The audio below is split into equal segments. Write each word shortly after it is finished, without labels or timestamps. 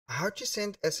How to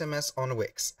send SMS on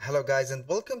Wix. Hello guys and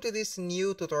welcome to this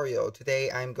new tutorial. Today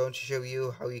I'm going to show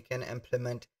you how you can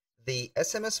implement the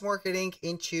SMS marketing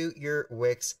into your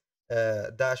Wix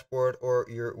dashboard or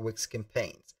your Wix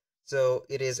campaigns. So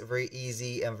it is very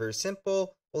easy and very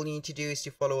simple. All you need to do is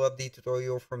to follow up the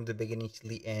tutorial from the beginning to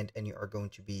the end and you are going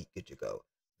to be good to go.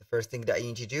 The first thing that you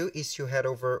need to do is to head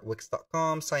over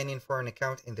wix.com, sign in for an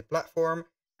account in the platform,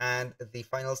 and the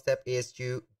final step is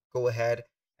to go ahead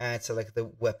and select the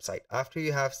website. After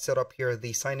you have set up here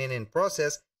the sign in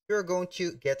process, you're going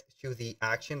to get to the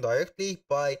action directly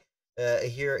by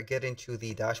here get into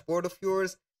the dashboard of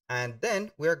yours, and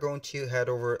then we're going to head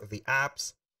over the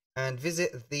apps and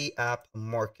visit the app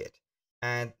market.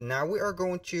 And now we are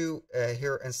going to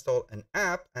here install an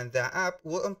app, and the app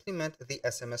will implement the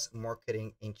SMS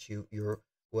marketing into your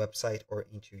website or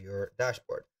into your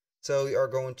dashboard. So you are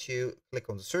going to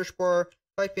click on the search bar,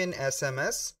 type in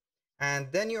SMS,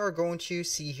 and then you are going to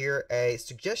see here a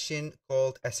suggestion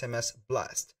called SMS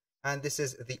Blast. And this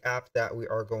is the app that we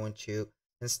are going to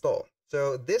install.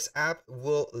 So this app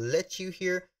will let you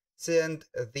here send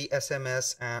the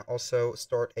SMS and also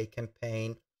start a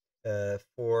campaign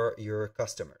for your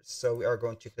customers. So we are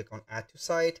going to click on add to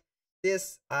site.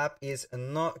 This app is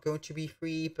not going to be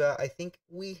free, but I think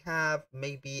we have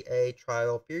maybe a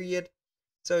trial period.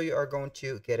 So you are going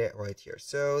to get it right here.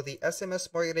 So the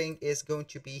SMS marketing is going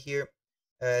to be here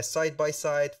side by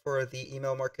side for the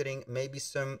email marketing. Maybe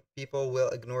some people will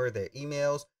ignore their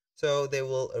emails, so they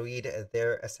will read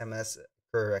their SMS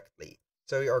correctly.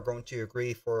 So you are going to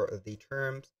agree for the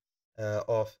terms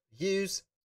of use.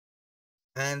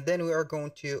 And then we are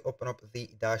going to open up the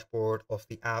dashboard of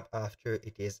the app after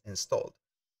it is installed.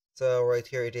 So right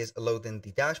here it is loading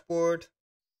the dashboard.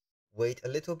 Wait a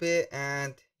little bit,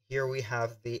 and here we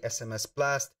have the SMS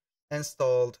Blast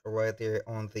installed right there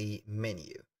on the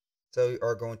menu. So you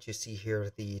are going to see here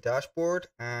the dashboard,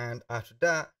 and after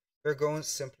that you're going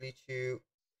simply to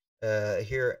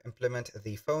here implement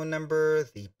the phone number,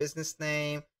 the business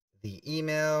name, the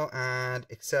email, and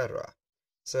etc.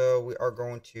 So we are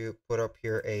going to put up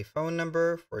here a phone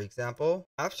number, for example.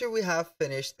 After we have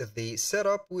finished the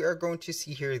setup, we are going to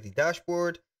see here the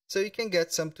dashboard, so you can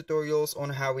get some tutorials on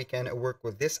how we can work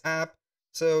with this app.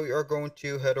 So you are going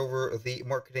to head over the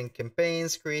marketing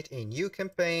campaigns, create a new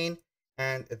campaign,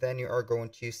 and then you are going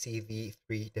to see the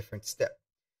 3 different steps.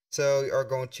 So you are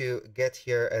going to get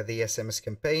here the SMS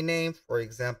campaign name. For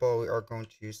example, we are going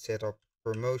to set up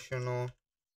promotional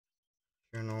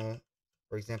journal,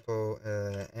 for example,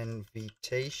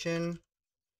 invitation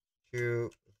to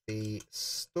the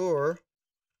store.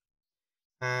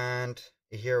 And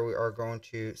here we are going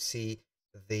to see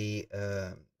the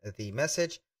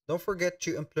message. Don't forget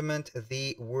to implement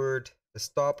the word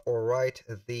stop, or write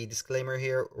the disclaimer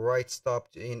here, write stop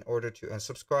in order to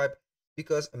unsubscribe,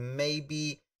 because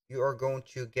maybe you are going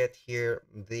to get here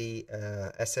the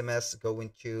SMS go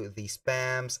into the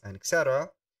spams and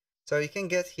etc. So you can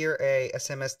get here a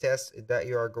SMS test that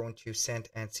you are going to send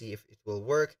and see if it will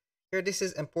work. Here this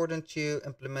is important to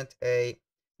implement a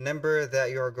number that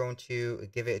you are going to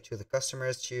give it to the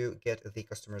customers to get the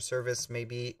customer service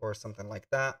maybe, or something like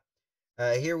that.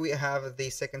 Here we have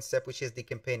the second step, which is the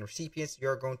campaign recipients. You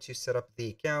are going to set up the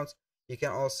accounts. You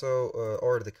can also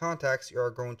or the contacts. You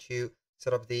are going to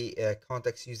set up the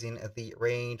contacts using the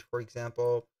range, for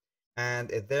example. And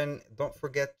then don't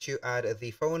forget to add the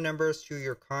phone numbers to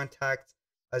your contacts.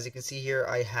 As you can see here,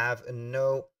 I have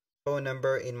no phone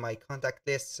number in my contact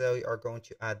list, so you are going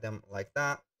to add them like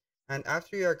that. And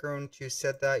after you are going to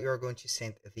set that, you are going to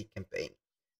send the campaign.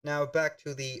 Now back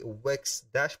to the Wix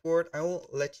dashboard, I will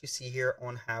let you see here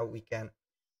on how we can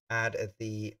add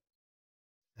the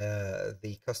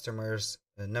customers'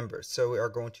 numbers. So we are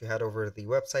going to head over to the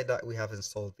website that we have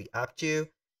installed the app to.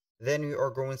 Then we are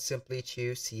going simply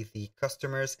to see the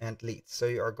customers and leads. So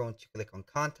you are going to click on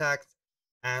contacts,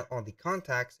 and on the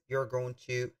contacts, you're going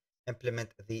to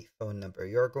implement the phone number.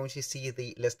 You're going to see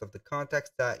the list of the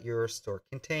contacts that your store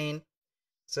contain.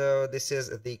 So this is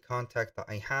the contact that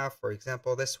I have, for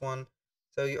example, this one.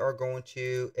 So you are going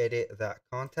to edit that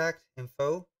contact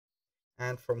info.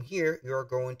 And from here, you are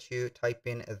going to type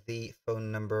in the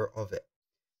phone number of it.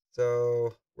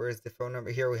 So where is the phone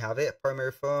number? Here we have it.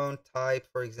 Primary phone type,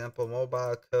 for example,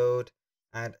 mobile code.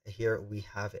 And here we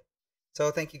have it.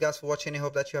 So thank you guys for watching. I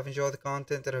hope that you have enjoyed the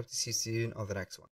content, and I hope to see you soon on the next one.